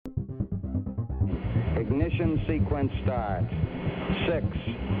Ignition sequence starts. 6,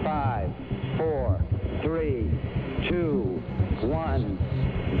 5, 4, 3, 2,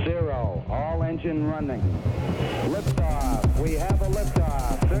 1, 0. All engine running. Liftoff. We have a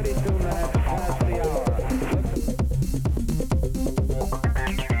liftoff. 32 minutes past the hour.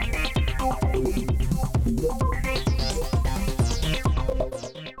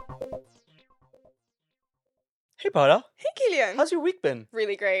 Hey, Paula. Hey, Kilian. How's your week been?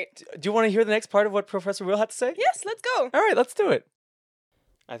 Really great. Do you want to hear the next part of what Professor Ryll had to say? Yes, let's go. All right, let's do it.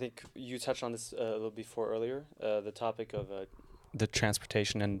 I think you touched on this a little before earlier, the topic of the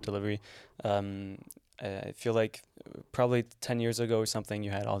transportation and delivery. I feel like probably 10 years ago or something,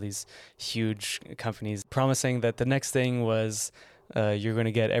 you had all these huge companies promising that the next thing was you're going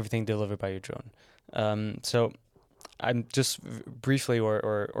to get everything delivered by your drone. So I'm just briefly,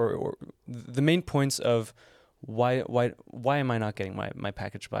 or the main points of why am I not getting my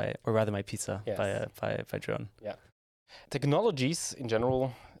package by, or rather my pizza by drone? Yeah, technologies in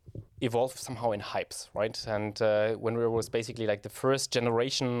general evolve somehow in hypes, right? And when there was basically like the first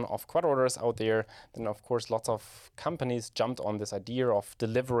generation of quad orders out there, then of course lots of companies jumped on this idea of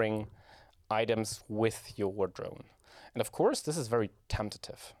delivering items with your drone. And of course, this is very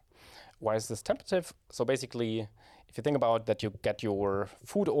tentative. Why is this tentative? So basically, if you think about that you get your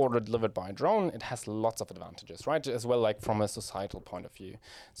food order delivered by a drone, it has lots of advantages, right? As well, like from a societal point of view.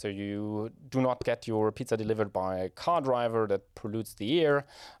 So you do not get your pizza delivered by a car driver that pollutes the air.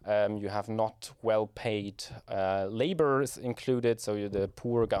 You have not well-paid labor is included. So you're the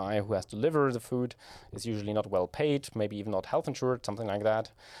poor guy who has to deliver the food is usually not well paid, maybe even not health insured, something like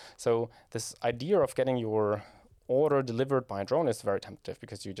that. So this idea of getting your order delivered by a drone is very tempting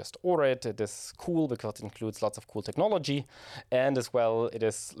because you just order it. It is cool because it includes lots of cool technology, and as well it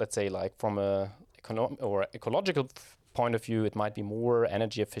is, let's say, like from a ecological point of view, it might be more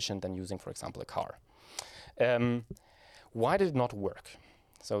energy efficient than using, for example, a car. Why did it not work?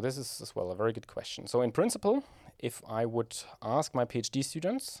 So this is as well a very good question. So in principle, if I would ask my PhD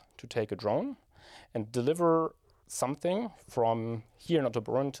students to take a drone and deliver something from here in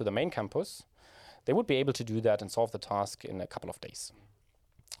Ottobrunn to the main campus, they would be able to do that and solve the task in a couple of days.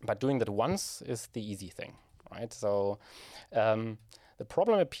 But doing that once is the easy thing, right? So the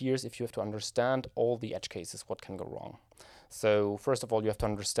problem appears if you have to understand all the edge cases, what can go wrong. So first of all, you have to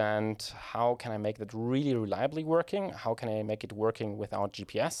understand how can I make that really reliably working? How can I make it working without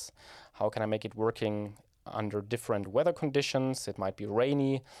GPS? How can I make it working under different weather conditions? It might be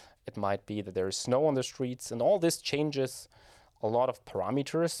rainy. It might be that there is snow on the streets. And all this changes a lot of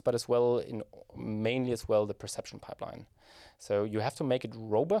parameters, but as well mainly as well the perception pipeline. So you have to make it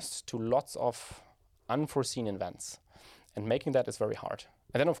robust to lots of unforeseen events, and making that is very hard.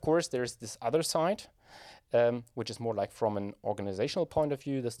 And then of course there's this other side, which is more like from an organizational point of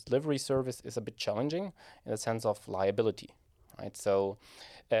view. This delivery service is a bit challenging in the sense of liability, right? So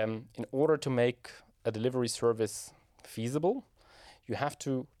in order to make a delivery service feasible, you have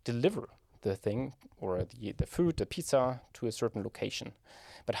to deliver the thing or the food, the pizza, to a certain location.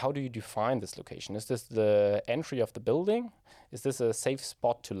 But how do you define this location? Is this the entry of the building? Is this a safe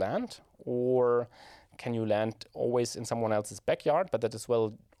spot to land? Or can you land always in someone else's backyard? But that as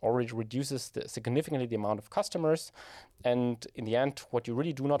well already reduces significantly the amount of customers. And in the end, what you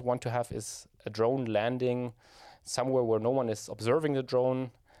really do not want to have is a drone landing somewhere where no one is observing the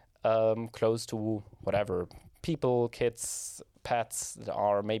drone, close to whatever, people, kids, pets that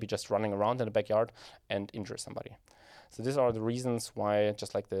are maybe just running around in the backyard and injure somebody. So these are the reasons why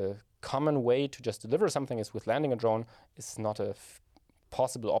just like the common way to just deliver something is with landing a drone is not a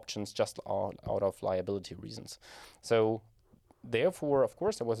possible options just out of liability reasons. So therefore, of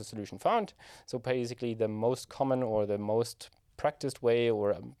course, there was a solution found. So basically the most common or the most practiced way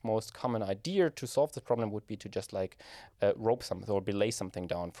or most common idea to solve this problem would be to just like rope something or belay something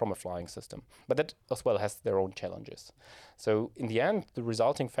down from a flying system. But that as well has their own challenges. So in the end, the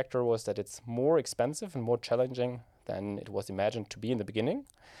resulting factor was that it's more expensive and more challenging than it was imagined to be in the beginning.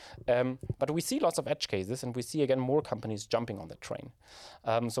 But we see lots of edge cases, and we see again more companies jumping on that train.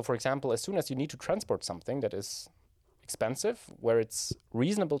 So for example, as soon as you need to transport something that is expensive, where it's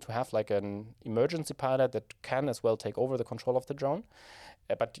reasonable to have like an emergency pilot that can as well take over the control of the drone.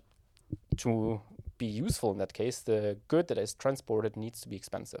 But to be useful in that case, the good that is transported needs to be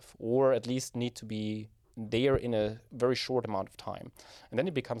expensive, or at least need to be there in a very short amount of time. And then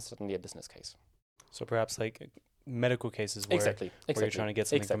it becomes suddenly a business case. So perhaps like medical cases where, exactly. where you're trying to get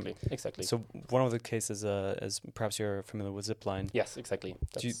something Exactly. So one of the cases is perhaps you're familiar with zipline. Yes, exactly.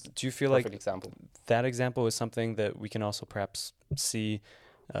 Do you feel like example. That example is something that we can also perhaps see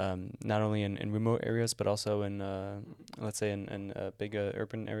not only in remote areas, but also in, let's say, in big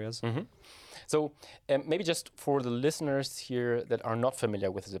urban areas. Mm-hmm. So maybe just for the listeners here that are not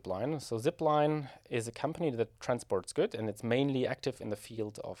familiar with Zipline. So Zipline is a company that transports goods, and it's mainly active in the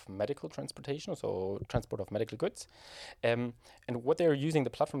field of medical transportation, so transport of medical goods. And what they're using, the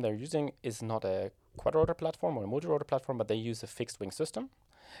platform they're using is not a quad-rotor platform or a multi-rotor platform, but they use a fixed-wing system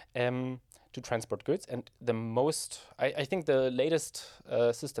to transport goods. And the most, I think the latest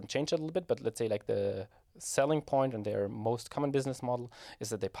system changed a little bit, but let's say like the selling point and their most common business model is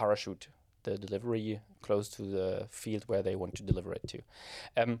that they parachute the delivery close to the field where they want to deliver it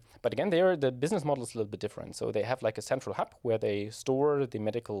to. But again, the business model is a little bit different. So they have like a central hub where they store the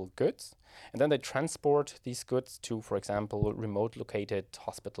medical goods, and then they transport these goods to, for example, remote located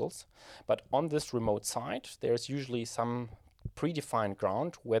hospitals. But on this remote site, there's usually some predefined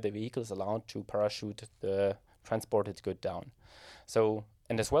ground where the vehicle is allowed to parachute the transported good down. So,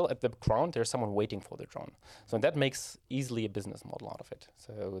 and as well at the ground, there's someone waiting for the drone. So that makes easily a business model out of it.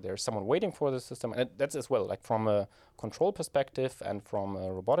 So there's someone waiting for the system. And that's as well, like from a control perspective and from a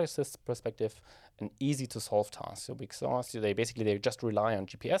roboticist perspective, an easy to solve task. So because they just rely on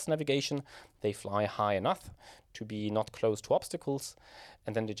GPS navigation. They fly high enough to be not close to obstacles.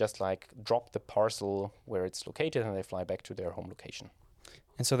 And then they just like drop the parcel where it's located and they fly back to their home location.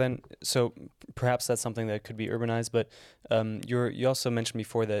 And so perhaps that's something that could be urbanized, but you also mentioned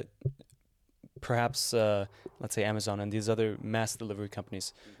before that perhaps, let's say Amazon and these other mass delivery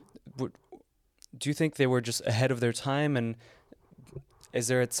companies, do you think they were just ahead of their time? And is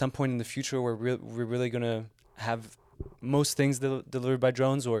there at some point in the future where we're really going to have most things delivered by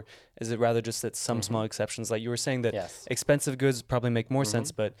drones, or is it rather just that some small exceptions? Like you were saying that expensive goods probably make more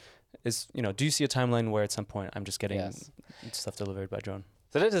sense, but do you see a timeline where at some point I'm just getting stuff delivered by drone?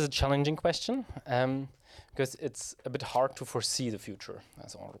 So that is a challenging question because it's a bit hard to foresee the future,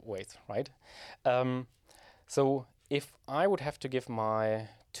 as always, right? So if I would have to give my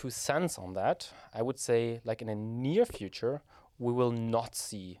 2 cents on that, I would say, like in a near future, we will not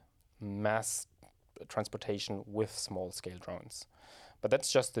see mass transportation with small-scale drones. But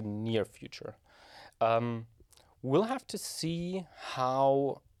that's just the near future. We'll have to see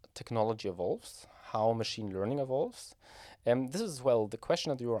how technology evolves, how machine learning evolves. This is, well, the question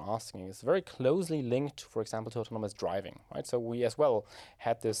that you were asking is very closely linked, for example, to autonomous driving, right? So we as well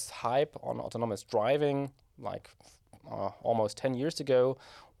had this hype on autonomous driving like almost 10 years ago,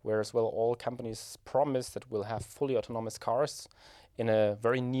 where as well all companies promised that we'll have fully autonomous cars in a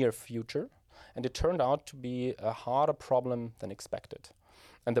very near future. And it turned out to be a harder problem than expected.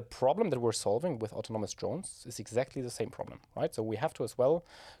 And the problem that we're solving with autonomous drones is exactly the same problem, right? So we have to as well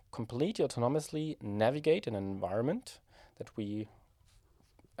completely autonomously navigate in an environment that we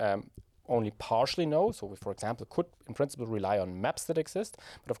only partially know. So we, for example, could in principle rely on maps that exist.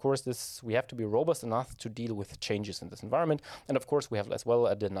 But of course, we have to be robust enough to deal with changes in this environment. And of course, we have as well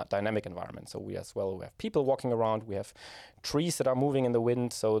a dynamic environment. So we have people walking around. We have trees that are moving in the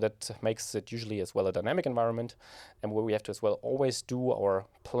wind. So that makes it usually as well a dynamic environment. And where we have to as well always do our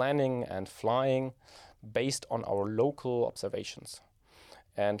planning and flying based on our local observations.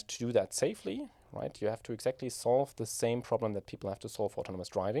 And to do that safely, right, you have to exactly solve the same problem that people have to solve for autonomous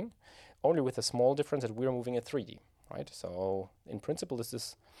driving, only with a small difference that we're moving in 3D, right? So in principle,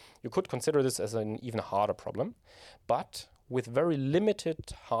 you could consider this as an even harder problem, but with very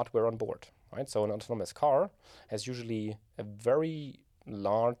limited hardware on board, right? So an autonomous car has usually a very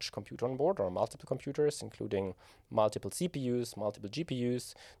large computer on board, or multiple computers, including multiple CPUs, multiple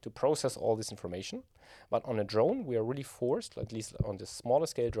GPUs, to process all this information. But on a drone, we are really forced, at least on the smaller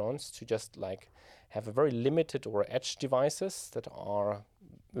scale drones, to just like have a very limited or edge devices that are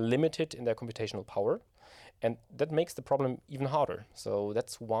limited in their computational power. And that makes the problem even harder. So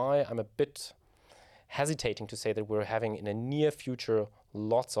that's why I'm a bit hesitating to say that we're having in a near future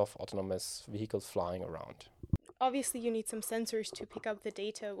lots of autonomous vehicles flying around. Obviously, you need some sensors to pick up the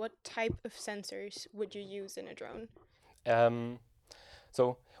data. What type of sensors would you use in a drone?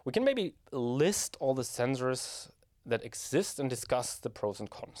 So we can maybe list all the sensors that exist and discuss the pros and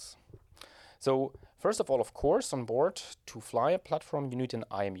cons. So first of all, of course, on board to fly a platform, you need an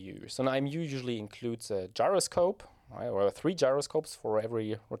IMU. So an IMU usually includes a gyroscope, right, or 3 gyroscopes for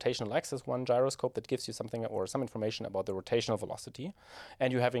every rotational axis, 1 gyroscope that gives you something or some information about the rotational velocity,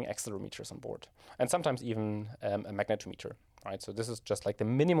 and you're having accelerometers on board, and sometimes even a magnetometer, right? So this is just like the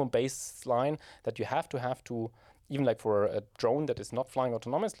minimum baseline that you have to, even like for a drone that is not flying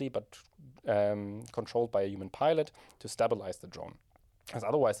autonomously, but controlled by a human pilot, to stabilize the drone, because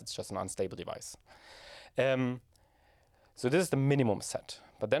otherwise it's just an unstable device. So this is the minimum set.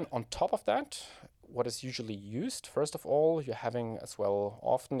 But then on top of that, what is usually used, first of all, you're having as well,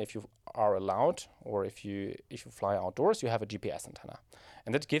 often if you are allowed, or if you fly outdoors, you have a GPS antenna.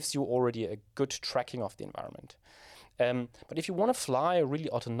 And that gives you already a good tracking of the environment. But if you want to fly really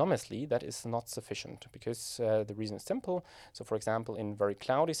autonomously, that is not sufficient, because the reason is simple. So for example, in very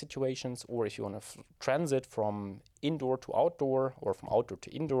cloudy situations, or if you want to transit from indoor to outdoor, or from outdoor to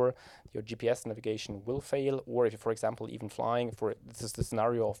indoor, your GPS navigation will fail. Or if you're, for example, even flying this is the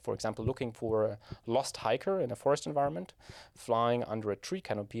scenario of, for example, looking for a lost hiker in a forest environment, flying under a tree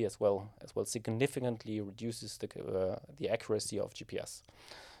canopy as well significantly reduces the accuracy of GPS.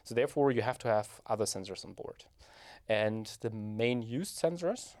 So therefore, you have to have other sensors on board. And the main used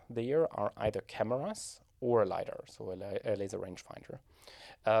sensors there are either cameras or a LiDAR, so a laser rangefinder.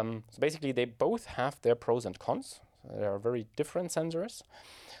 So basically, they both have their pros and cons. They are very different sensors.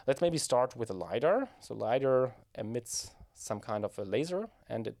 Let's maybe start with a LiDAR. So LiDAR emits some kind of a laser,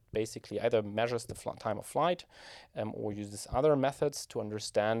 and it basically either measures the time of flight or uses other methods to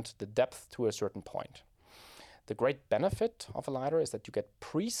understand the depth to a certain point. The great benefit of a LiDAR is that you get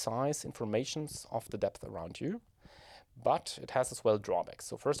precise information of the depth around you. But it has as well drawbacks.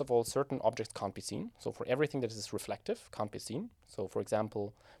 So first of all, certain objects can't be seen. So for everything that is reflective, can't be seen. So for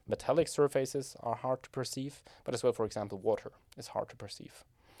example, metallic surfaces are hard to perceive, but as well, for example, water is hard to perceive.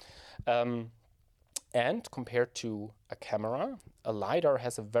 And compared to a camera, a LiDAR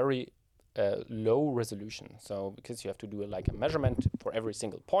has a very low resolution. So because you have to do a measurement for every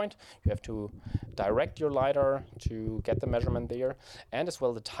single point, you have to direct your LiDAR to get the measurement there. And as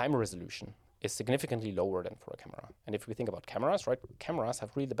well, the time resolution is significantly lower than for a camera. And if we think about cameras, right, cameras have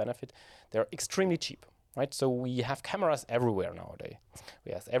really the benefit, they're extremely cheap, right? So we have cameras everywhere nowadays.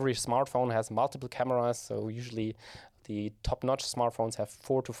 Every smartphone has multiple cameras, so usually the top-notch smartphones have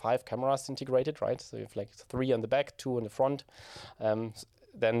 4 to 5 cameras integrated, right? So you have 3 on the back, 2 on the front.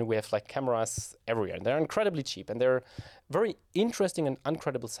 Then we have cameras everywhere, and they're incredibly cheap, and they're very interesting and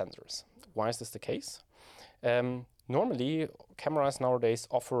incredible sensors. Why is this the case? Normally, cameras nowadays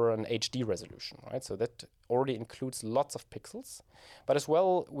offer an HD resolution, right? So that already includes lots of pixels. But as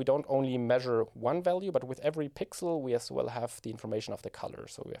well, we don't only measure one value, but with every pixel, we as well have the information of the color.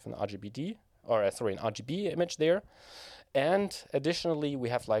 So we have an RGB image there. And additionally, we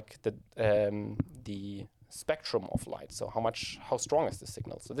have the spectrum of light. So how strong is the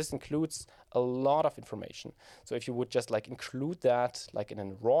signal? So this includes a lot of information. So if you would just include that in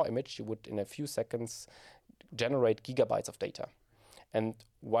a raw image, you would in a few seconds generate gigabytes of data. And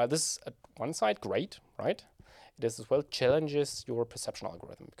while this is at one side great, right, it is as well challenges your perception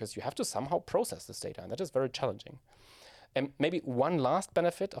algorithm, because you have to somehow process this data, and that is very challenging. And maybe one last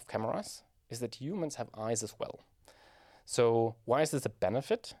benefit of cameras is that humans have eyes as well. So why is this a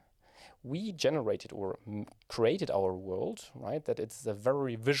benefit? We generated or created our world, right, that it's a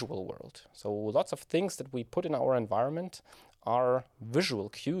very visual world. So lots of things that we put in our environment are visual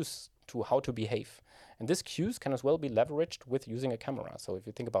cues to how to behave. And these cues can as well be leveraged with using a camera. So if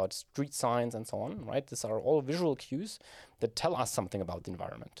you think about street signs and so on, right, these are all visual cues that tell us something about the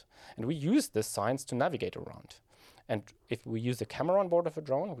environment. And we use these signs to navigate around. And if we use a camera on board of a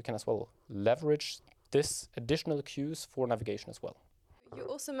drone, we can as well leverage this additional cues for navigation as well. You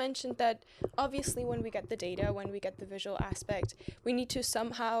also mentioned that obviously when we get the data, when we get the visual aspect, we need to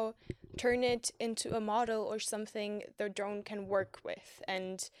somehow turn it into a model or something the drone can work with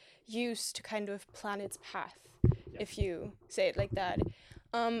and use to kind of plan its path, if you say it like that.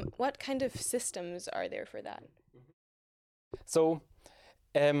 What kind of systems are there for that? So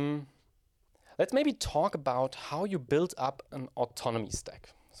let's maybe talk about how you build up an autonomy stack.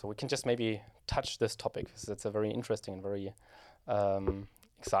 So we can just maybe touch this topic, because it's a very interesting and very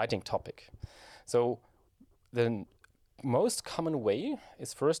exciting topic. So the most common way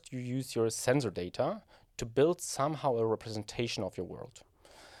is first you use your sensor data to build somehow a representation of your world.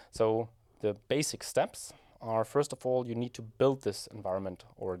 So the basic steps are, first of all, you need to build this environment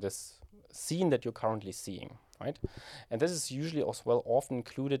or this scene that you're currently seeing, right? And this is usually as well often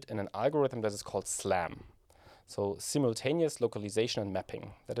included in an algorithm that is called SLAM. So simultaneous localization and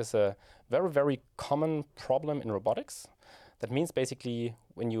mapping. That is a very, very common problem in robotics. That means basically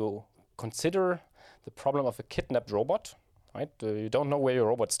when you consider the problem of a kidnapped robot, right? You don't know where your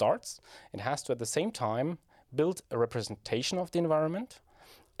robot starts. It has to at the same time build a representation of the environment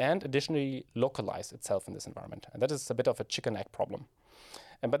and additionally localize itself in this environment. And that is a bit of a chicken egg problem.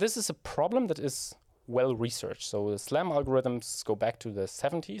 But this is a problem that is well researched. So the SLAM algorithms go back to the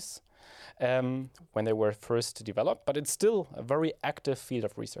 70s. when they were first developed, but it's still a very active field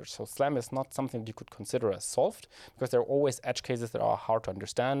of research. So SLAM is not something that you could consider as solved, because there are always edge cases that are hard to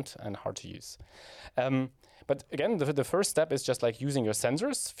understand and hard to use. But again, the first step is just like using your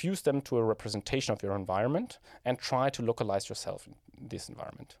sensors, fuse them to a representation of your environment, and try to localize yourself in this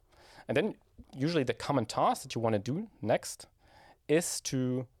environment. And then usually the common task that you want to do next is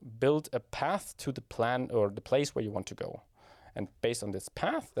to build a path to the plan or the place where you want to go. And based on this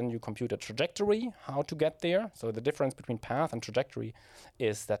path, then you compute a trajectory, how to get there. So the difference between path and trajectory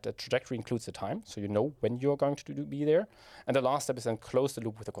is that the trajectory includes the time, so you know when you're going to be there. And the last step is then close the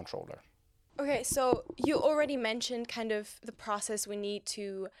loop with the controller. Okay, so you already mentioned kind of the process we need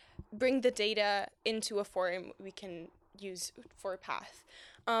to bring the data into a form we can use for a path.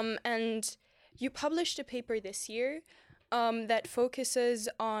 And you published a paper this year that focuses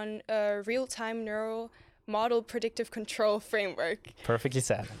on a real-time neural model predictive control framework. Perfectly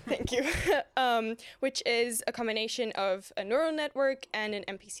said. Thank you. Which is a combination of a neural network and an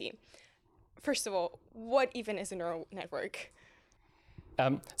MPC. First of all, what even is a neural network?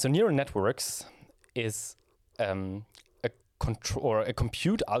 So neural networks is a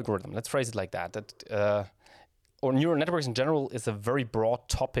compute algorithm. Let's phrase it like that. Or neural networks in general is a very broad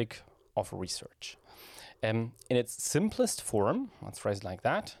topic of research. In its simplest form, let's phrase it like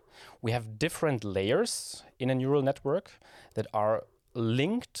that, we have different layers in a neural network that are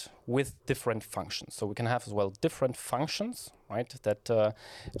linked with different functions. So we can have as well different functions, right, that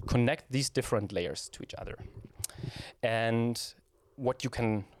connect these different layers to each other. And what you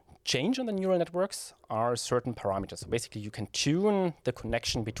can change on the neural networks are certain parameters. So basically you can tune the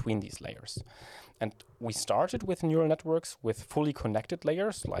connection between these layers. And we started with neural networks with fully connected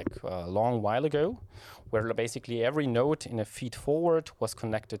layers like a long while ago, where basically every node in a feed forward was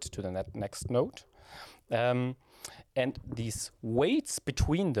connected to the next node. And these weights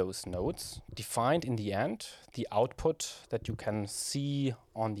between those nodes defined in the end the output that you can see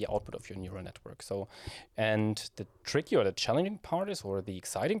on the output of your neural network. So, and the tricky or the challenging part is, or the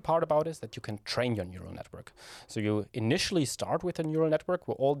exciting part about it, is that you can train your neural network. So you initially start with a neural network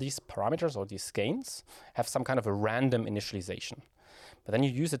where all these parameters or these gains have some kind of a random initialization. But then you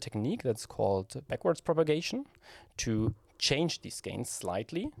use a technique that's called backwards propagation to change these gains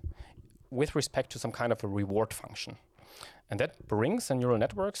slightly with respect to some kind of a reward function. And that brings the neural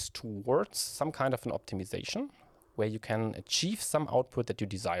networks towards some kind of an optimization where you can achieve some output that you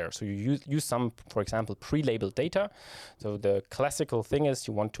desire. So you use some, for example, pre-labeled data. So the classical thing is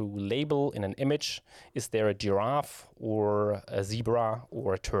you want to label in an image, is there a giraffe or a zebra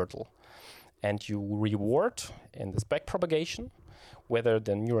or a turtle? And you reward in this backpropagation whether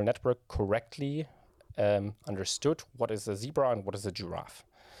the neural network correctly understood what is a zebra and what is a giraffe.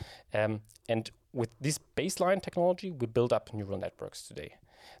 And with this baseline technology, we build up neural networks today.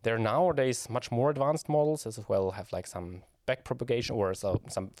 There are nowadays much more advanced models as well, have like some backpropagation or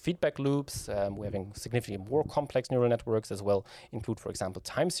some feedback loops. We're having significantly more complex neural networks as well, include, for example,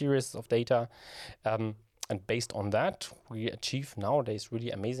 time series of data. And based on that, we achieve nowadays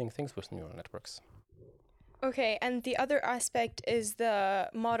really amazing things with neural networks. Okay, and the other aspect is the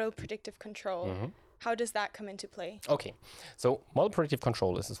model predictive control. Mm-hmm. How does that come into play? Okay, so model predictive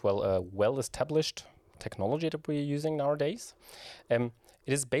control is as well a well-established technology that we're using nowadays. It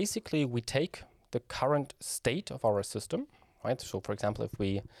is basically we take the current state of our system, right? So for example, if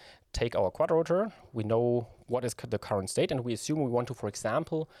we take our quadrotor, we know what is the current state, and we assume we want to, for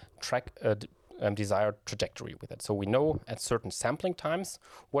example, track a desired trajectory with it. So we know at certain sampling times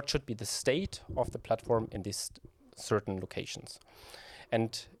what should be the state of the platform in these certain locations.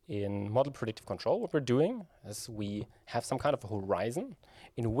 And in model predictive control, what we're doing is we have some kind of a horizon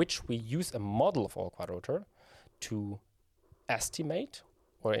in which we use a model of our quadrotor to estimate,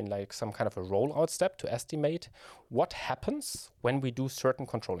 or in like some kind of a rollout step to estimate what happens when we do certain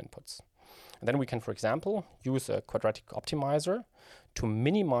control inputs. And then we can, for example, use a quadratic optimizer to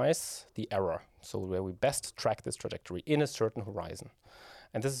minimize the error, so where we best track this trajectory in a certain horizon.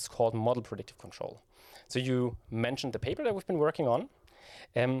 And this is called model predictive control. So you mentioned the paper that we've been working on.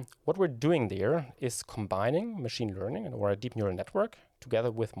 What we're doing there is combining machine learning or a deep neural network together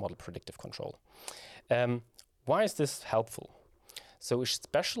with model predictive control. Why is this helpful? So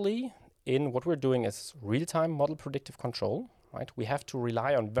especially in what we're doing is real-time model predictive control, right? We have to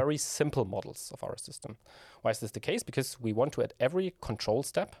rely on very simple models of our system. Why is this the case? Because we want to, at every control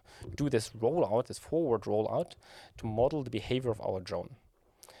step, do this rollout, this forward rollout, to model the behavior of our drone.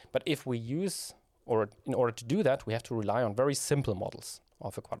 But if we use, or in order to do that, we have to rely on very simple models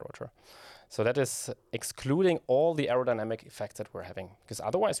of a quadrotor. So that is excluding all the aerodynamic effects that we're having, because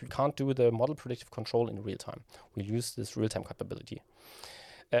otherwise we can't do the model predictive control in real time. We use this real-time capability.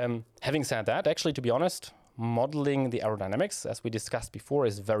 Having said that, actually, to be honest, modeling the aerodynamics, as we discussed before,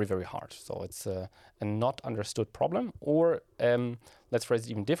 is very, very hard. So it's a not understood problem. Or let's phrase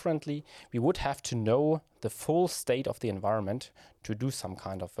it even differently. We would have to know the full state of the environment to do some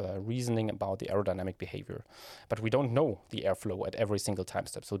kind of reasoning about the aerodynamic behavior. But we don't know the airflow at every single time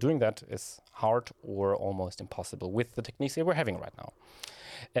step. So doing that is hard or almost impossible with the techniques that we're having right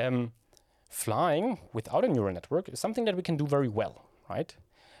now. Flying without a neural network is something that we can do very well, right?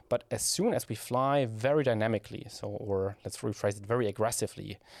 But as soon as we fly very dynamically, or let's rephrase it, very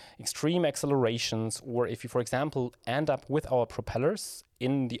aggressively, extreme accelerations, or if you, for example, end up with our propellers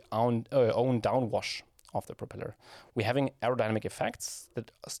in the own downwash of the propeller, we're having aerodynamic effects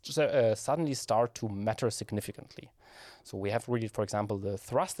that suddenly start to matter significantly. So we have really, for example, the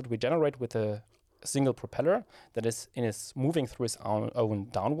thrust that we generate with a single propeller that is moving through its own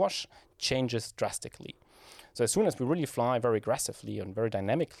downwash changes drastically. So as soon as we really fly very aggressively and very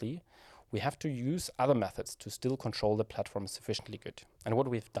dynamically, we have to use other methods to still control the platform sufficiently good. And what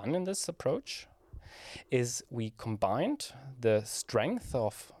we've done in this approach is we combined the strength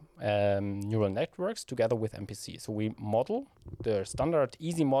of neural networks together with MPC. So we model the standard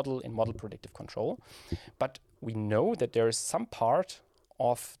easy model in model predictive control, but we know that there is some part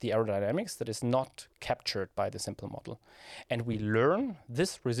of the aerodynamics that is not captured by the simple model. And we learn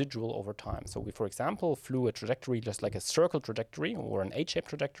this residual over time. So we, for example, flew a trajectory just like a circle trajectory or an H-shaped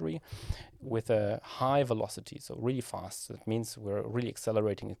trajectory with a high velocity, so really fast. So that means we're really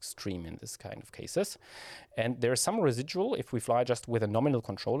accelerating extreme in this kind of cases. And there's some residual if we fly just with a nominal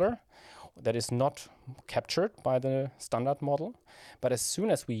controller that is not captured by the standard model. But as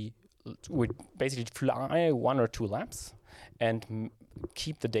soon as we basically fly 1 or 2 laps and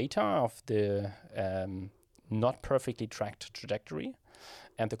keep the data of the not perfectly tracked trajectory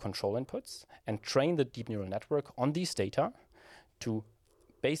and the control inputs and train the deep neural network on these data to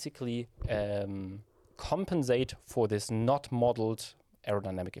basically compensate for this not modeled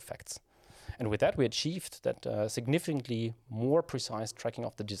aerodynamic effects. And with that, we achieved that significantly more precise tracking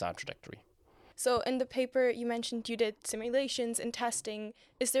of the desired trajectory. So in the paper, you mentioned you did simulations and testing.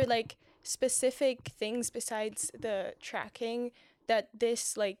 Is there like specific things besides the tracking that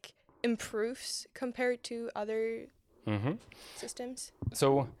this like improves compared to other systems?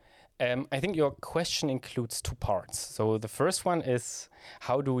 So I think your question includes 2 parts. So the first one is,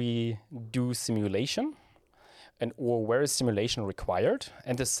 how do we do simulation, or where is simulation required?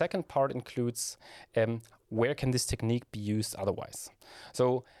 And the second part includes where can this technique be used otherwise?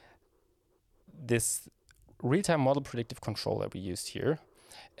 So this real-time model predictive control that we used here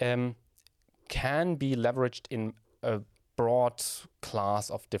can be leveraged in a broad class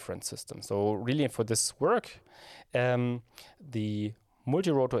of different systems. So really for this work, the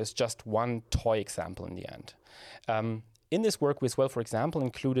multirotor is just one toy example in the end. In this work, we as well, for example,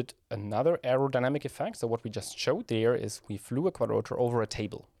 included another aerodynamic effect. So what we just showed there is we flew a quadrotor over a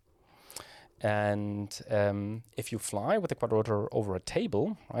table. And if you fly with a quadrotor over a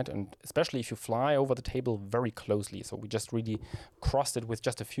table, right, and especially if you fly over the table very closely, so we just really crossed it with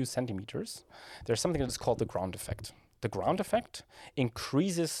just a few centimeters, there's something that is called the ground effect. The ground effect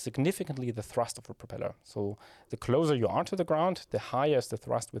increases significantly the thrust of a propeller. So the closer you are to the ground, the higher is the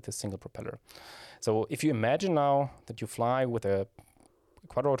thrust with a single propeller. So if you imagine now that you fly with a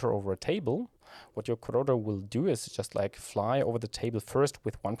quadrotor over a table, what your quadrotor will do is just like fly over the table first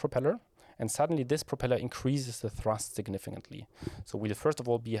with one propeller, and suddenly this propeller increases the thrust significantly. So we'll first of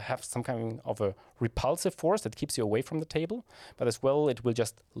all have some kind of a repulsive force that keeps you away from the table, but as well it will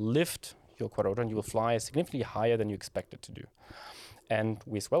just lift your quadrotor and you will fly significantly higher than you expected to do. And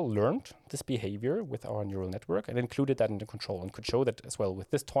we as well learned this behavior with our neural network and included that in the control and could show that as well with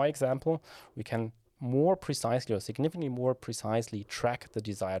this toy example, we can more precisely or significantly more precisely track the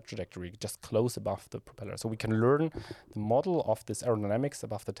desired trajectory just close above the propeller. So we can learn the model of this aerodynamics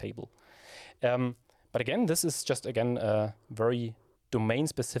above the table. But again, this is just, again, a very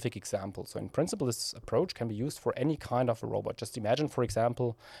domain-specific example. So in principle, this approach can be used for any kind of a robot. Just imagine, for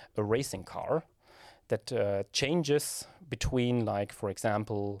example, a racing car that changes between, like, for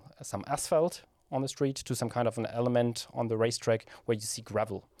example, some asphalt on the street to some kind of an element on the racetrack where you see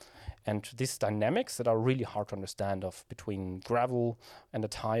gravel. And these dynamics that are really hard to understand of between gravel and a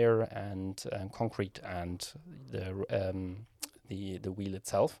tire and concrete and the wheel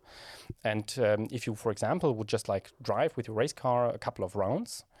itself. And if you, for example, would just like drive with your race car a couple of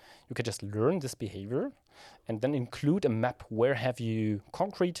rounds, you could just learn this behavior and then include a map where have you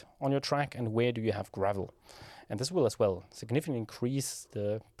concrete on your track and where do you have gravel. And this will as well significantly increase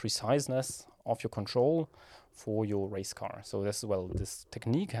the preciseness of your control for your race car. So this as well, this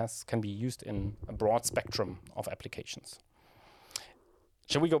technique can be used in a broad spectrum of applications.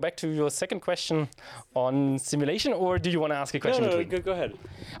 Shall we go back to your second question on simulation, or do you want to ask a question? No, go ahead.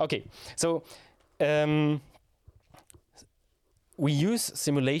 Okay, so we use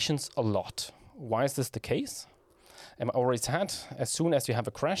simulations a lot. Why is this the case? I already said, as soon as you have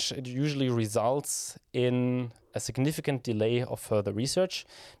a crash, it usually results in a significant delay of further research,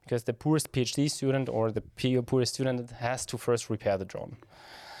 because the poorest PhD student or the poorest student has to first repair the drone.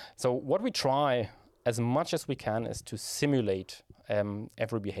 So what we try as much as we can is to simulate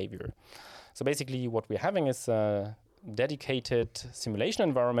every behavior. So basically what we're having is a dedicated simulation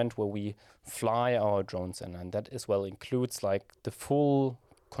environment where we fly our drones in, and that as well includes like the full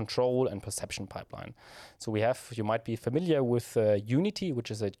control and perception pipeline. So we have, you might be familiar with Unity,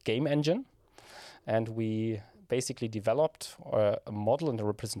 which is a game engine, and we basically developed a model and a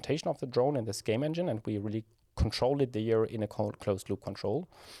representation of the drone in this game engine, and we really control it there in a closed loop control.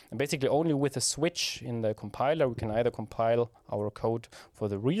 And basically only with a switch in the compiler, we can either compile our code for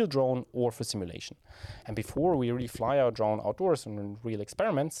the real drone or for simulation. And before we really fly our drone outdoors and in real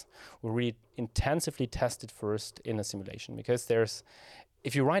experiments, we really intensively test it first in a simulation, because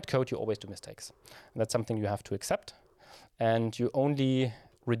if you write code, you always do mistakes. And that's something you have to accept. And you only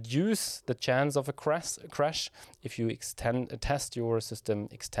reduce the chance of a crash if you test your system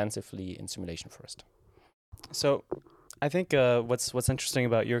extensively in simulation first. So I think what's interesting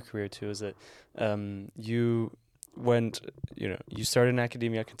about your career too is that you started in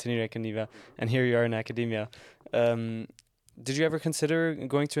academia, continued in academia, and here you are in academia. Did you ever consider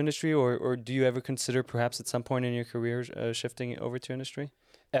going to industry, or do you ever consider perhaps at some point in your career shifting over to industry?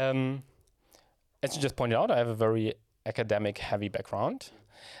 As you just pointed out, I have a very academic heavy background,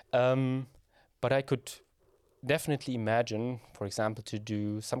 but I could definitely imagine, for example, to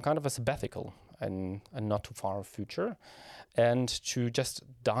do some kind of a sabbatical in a not too far future, and to just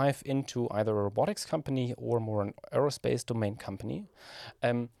dive into either a robotics company or more an aerospace domain company,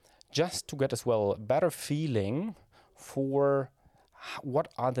 just to get as well a better feeling for what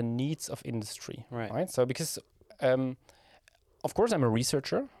are the needs of industry, right? So because, of course, I'm a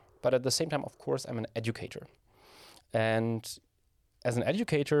researcher, but at the same time, of course, I'm an educator. And as an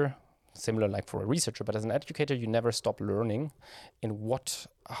educator, similar like for a researcher, but as an educator, you never stop learning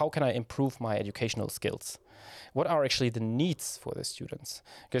how can I improve my educational skills? What are actually the needs for the students?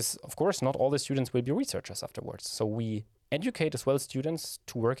 Because, of course, not all the students will be researchers afterwards. So we educate as well students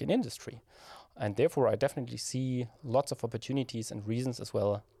to work in industry. And therefore, I definitely see lots of opportunities and reasons as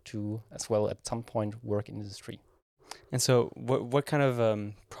well at some point work in industry. And so what kind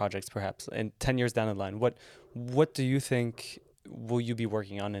of projects perhaps in 10 years down the line, what do you think will you be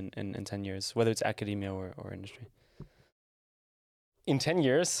working on in 10 years, whether it's academia or industry? In 10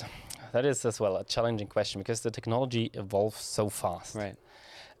 years, that is as well a challenging question, because the technology evolves so fast. Right.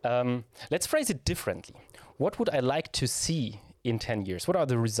 Let's phrase it differently. What would I like to see in 10 years? What are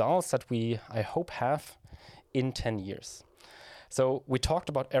the results that I hope have in 10 years? So we talked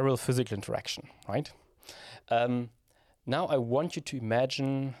about aerial physical interaction, right? Now I want you to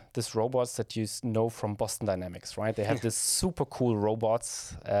imagine these robots that you know from Boston Dynamics, right? They have these super cool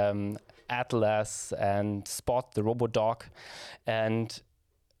robots, Atlas and Spot, the RoboDog. And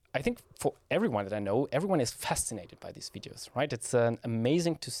I think for everyone that I know, everyone is fascinated by these videos, right? It's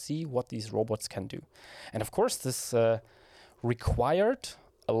amazing to see what these robots can do. And of course, this required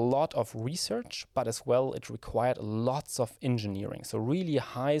a lot of research, but as well, it required lots of engineering. So really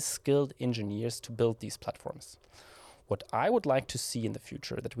high-skilled engineers to build these platforms. What I would like to see in the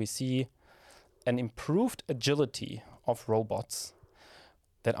future, that we see an improved agility of robots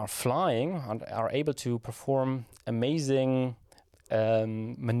that are flying and are able to perform amazing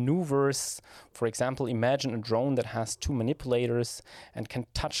maneuvers. For example, imagine a drone that has 2 manipulators and can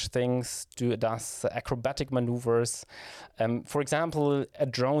touch things, does acrobatic maneuvers. For example, a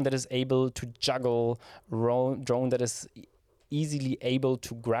drone that is able to juggle, drone that is easily able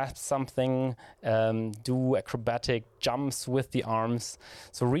to grasp something, do acrobatic jumps with the arms.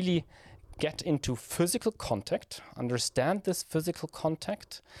 So really get into physical contact, understand this physical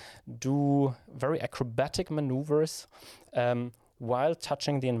contact, do very acrobatic maneuvers while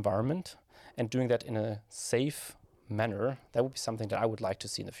touching the environment and doing that in a safe manner. That would be something that I would like to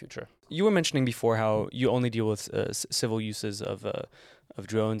see in the future. You were mentioning before how you only deal with civil uses of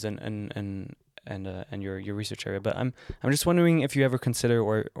drones and your research area, but I'm just wondering if you ever consider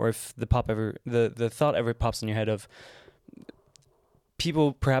or if the thought ever pops in your head of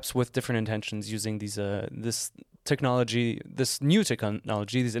people perhaps with different intentions using these this new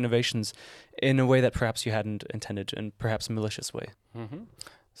technology, these innovations in a way that perhaps you hadn't intended, in perhaps a malicious way. Mm-hmm.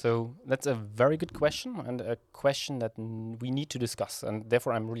 So that's a very good question, and a question that we need to discuss, and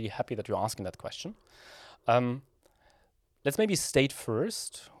therefore I'm really happy that you're asking that question. let's maybe state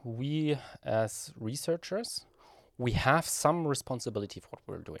first, we as researchers, we have some responsibility for what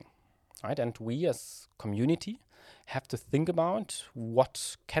we're doing, right? And we as community have to think about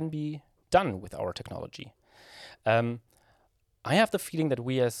what can be done with our technology. I have the feeling that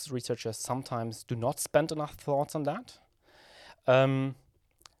we as researchers sometimes do not spend enough thoughts on that. And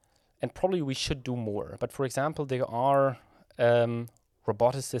probably we should do more. But for example, there are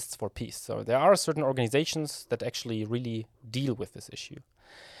roboticists for peace. So there are certain organizations that actually really deal with this issue.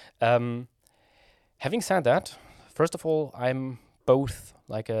 Having said that, first of all, I'm both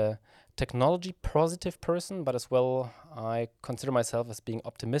like a technology positive person, but as well, I consider myself as being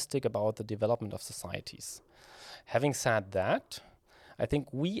optimistic about the development of societies. Having said that, I think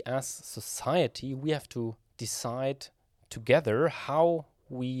we as society, we have to decide together how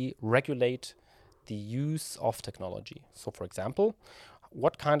we regulate the use of technology. So for example,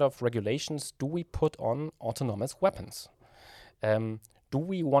 what kind of regulations do we put on autonomous weapons? Do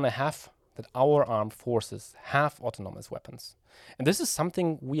we want to have that our armed forces have autonomous weapons? And this is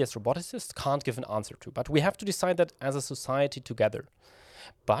something we as roboticists can't give an answer to, but we have to decide that as a society together.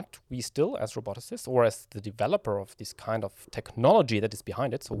 But we still, as roboticists, or as the developer of this kind of technology that is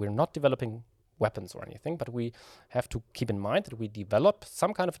behind it, so we're not developing weapons or anything, but we have to keep in mind that we develop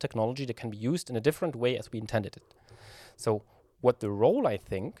some kind of technology that can be used in a different way as we intended it. So what the role, I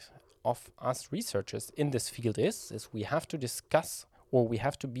think, of us researchers in this field is we have to discuss, or we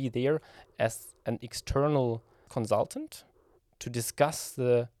have to be there as an external consultant to discuss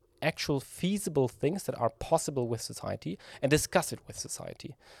the actual feasible things that are possible with society and discuss it with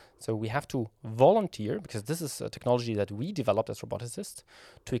society. So we have to volunteer, because this is a technology that we developed as roboticists,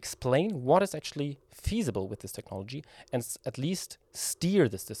 to explain what is actually feasible with this technology and at least steer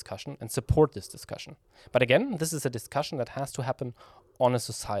this discussion and support this discussion. But again, this is a discussion that has to happen on a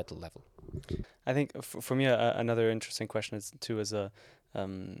societal level. I think for me, another interesting question is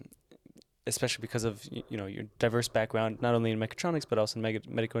especially because of your diverse background, not only in mechatronics but also in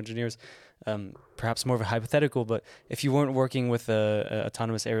medical engineers. Perhaps more of a hypothetical, but if you weren't working with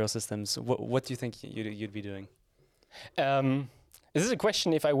autonomous aerial systems, what do you think you'd be doing? Is this a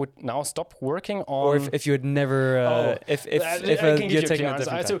question if I would now stop working on, or if you had never, if you had taken a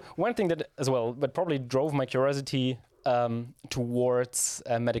different So one thing that as well, but probably drove my curiosity towards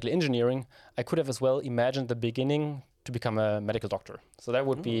medical engineering, I could have as well imagined the beginning to become a medical doctor. So that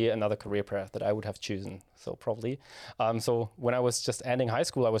would be another career path that I would have chosen. So probably. So when I was just ending high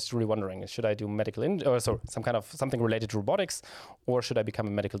school, I was really wondering, should I do something related to robotics, or should I become a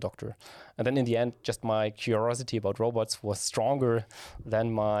medical doctor? And then in the end, just my curiosity about robots was stronger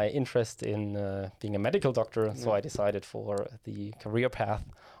than my interest in being a medical doctor. So I decided for the career path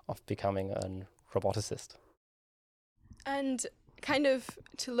of becoming a roboticist. And kind of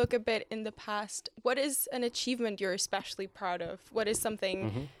to look a bit in the past, what is an achievement you're especially proud of? What is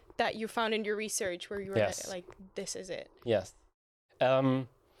something that you found in your research where you were like, this is it? Yes. It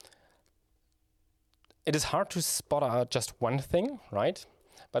is hard to spot out just one thing, right?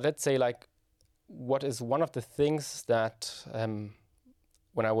 But let's say like, what is one of the things that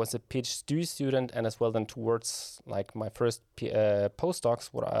when I was a PhD student and as well then towards like my first postdocs,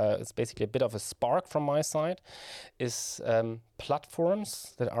 it's basically a bit of a spark from my side, is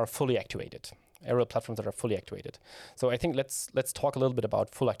platforms that are fully actuated, aerial platforms that are fully actuated. So I think let's talk a little bit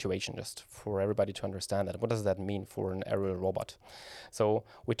about full actuation, just for everybody to understand that. What does that mean for an aerial robot? So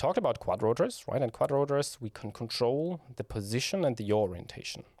we talked about quadrotors, right? And quadrotors, we can control the position and the yaw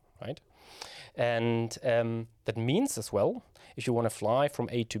orientation, right? And that means as well, if you want to fly from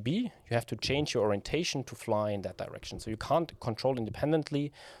A to B, you have to change your orientation to fly in that direction. So you can't control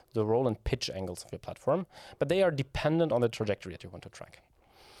independently the roll and pitch angles of your platform, but they are dependent on the trajectory that you want to track.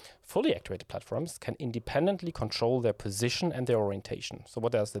 Fully actuated platforms can independently control their position and their orientation. So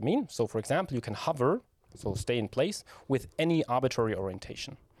what does that mean? So for example, you can hover, so stay in place, with any arbitrary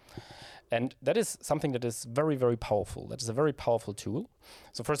orientation. And that is something that is very, very powerful. That is a very powerful tool.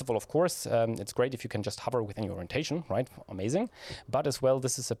 So first of all, of course, it's great if you can just hover within your orientation, right? Amazing. But as well,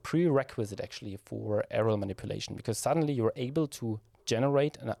 this is a prerequisite actually for aerial manipulation, because suddenly you're able to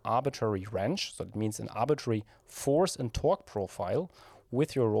generate an arbitrary wrench. So it means an arbitrary force and torque profile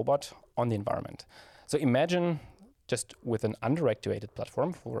with your robot on the environment. So imagine just with an underactivated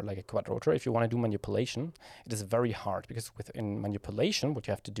platform for like a quadrotor, if you want to do manipulation, it is very hard, because within manipulation, what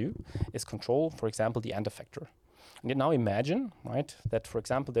you have to do is control, for example, the end effector. And now imagine, right, that for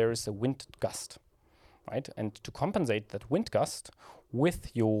example, there is a wind gust, right? And to compensate that wind gust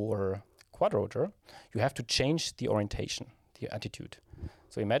with your quadrotor, you have to change the orientation, the attitude.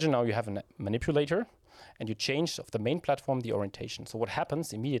 So imagine now you have a manipulator and you change of the main platform the orientation. So what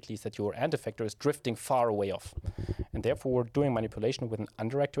happens immediately is that your end effector is drifting far away off. And therefore, doing manipulation with an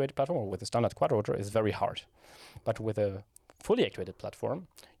underactivated platform or with a standard quad rotor is very hard. But with a fully activated platform,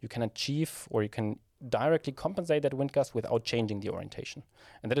 you can achieve, or you can directly compensate that wind gust without changing the orientation.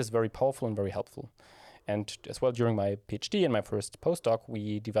 And that is very powerful and very helpful. And as well, during my PhD and my first postdoc,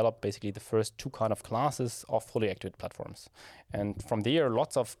 we developed basically the first two kind of classes of fully activated platforms. And from there,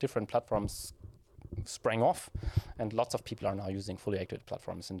 lots of different platforms sprang off, and lots of people are now using fully activated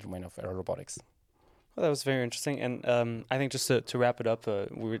platforms in the domain of aerorobotics. Well, that was very interesting. And I think just to wrap it up,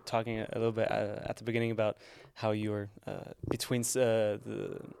 we were talking a little bit at the beginning about how you were between the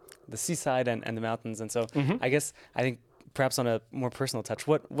seaside and the mountains. And so I think perhaps on a more personal touch,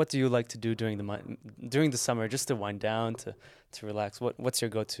 what do you like to do during the summer, just to wind down, to relax? What's your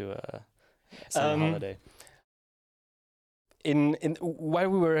go-to summer holiday? While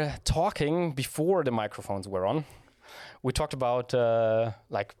we were talking before the microphones were on, we talked about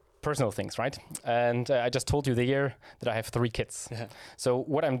like personal things, right? And I just told you there that I have 3 kids. Yeah. So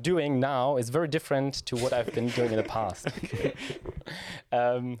what I'm doing now is very different to what I've been doing in the past.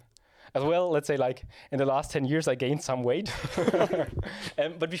 As well, let's say like in the last 10 years, I gained some weight.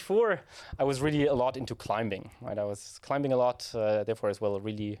 But before, I was really a lot into climbing, right? I was climbing a lot, therefore as well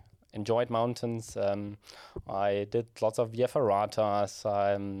really enjoyed mountains. I did lots of via ferratas.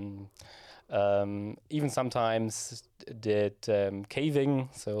 Even sometimes did caving,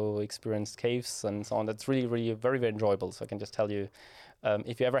 so experienced caves and so on. That's really, really very, very enjoyable. So I can just tell you,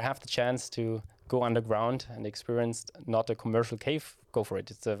 if you ever have the chance to go underground and experience not a commercial cave, go for it.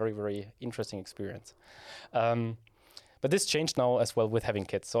 It's a very, very interesting experience. But this changed now as well with having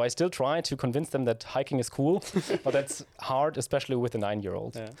kids. So I still try to convince them that hiking is cool, but that's hard, especially with a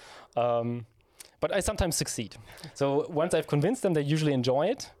 9-year-old. Yeah. But I sometimes succeed. So once I've convinced them, they usually enjoy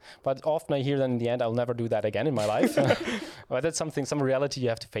it. But often I hear them in the end, I'll never do that again in my life. But that's some reality you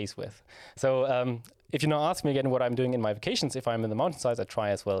have to face with. So if you now ask me again what I'm doing in my vacations, if I'm in the mountainsides, I try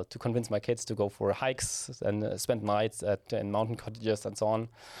as well to convince my kids to go for hikes and spend nights in mountain cottages and so on.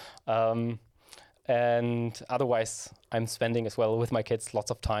 And otherwise, I'm spending as well with my kids lots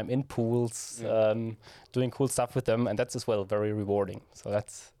of time in pools, doing cool stuff with them, and that's as well very rewarding. So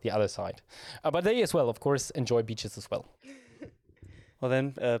that's the other side. But they as well, of course, enjoy beaches as well. Well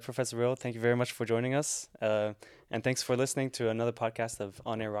then, Professor Ryll, thank you very much for joining us. And thanks for listening to another podcast of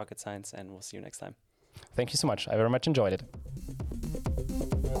On Air Rocket Science, and we'll see you next time. Thank you so much. I very much enjoyed it.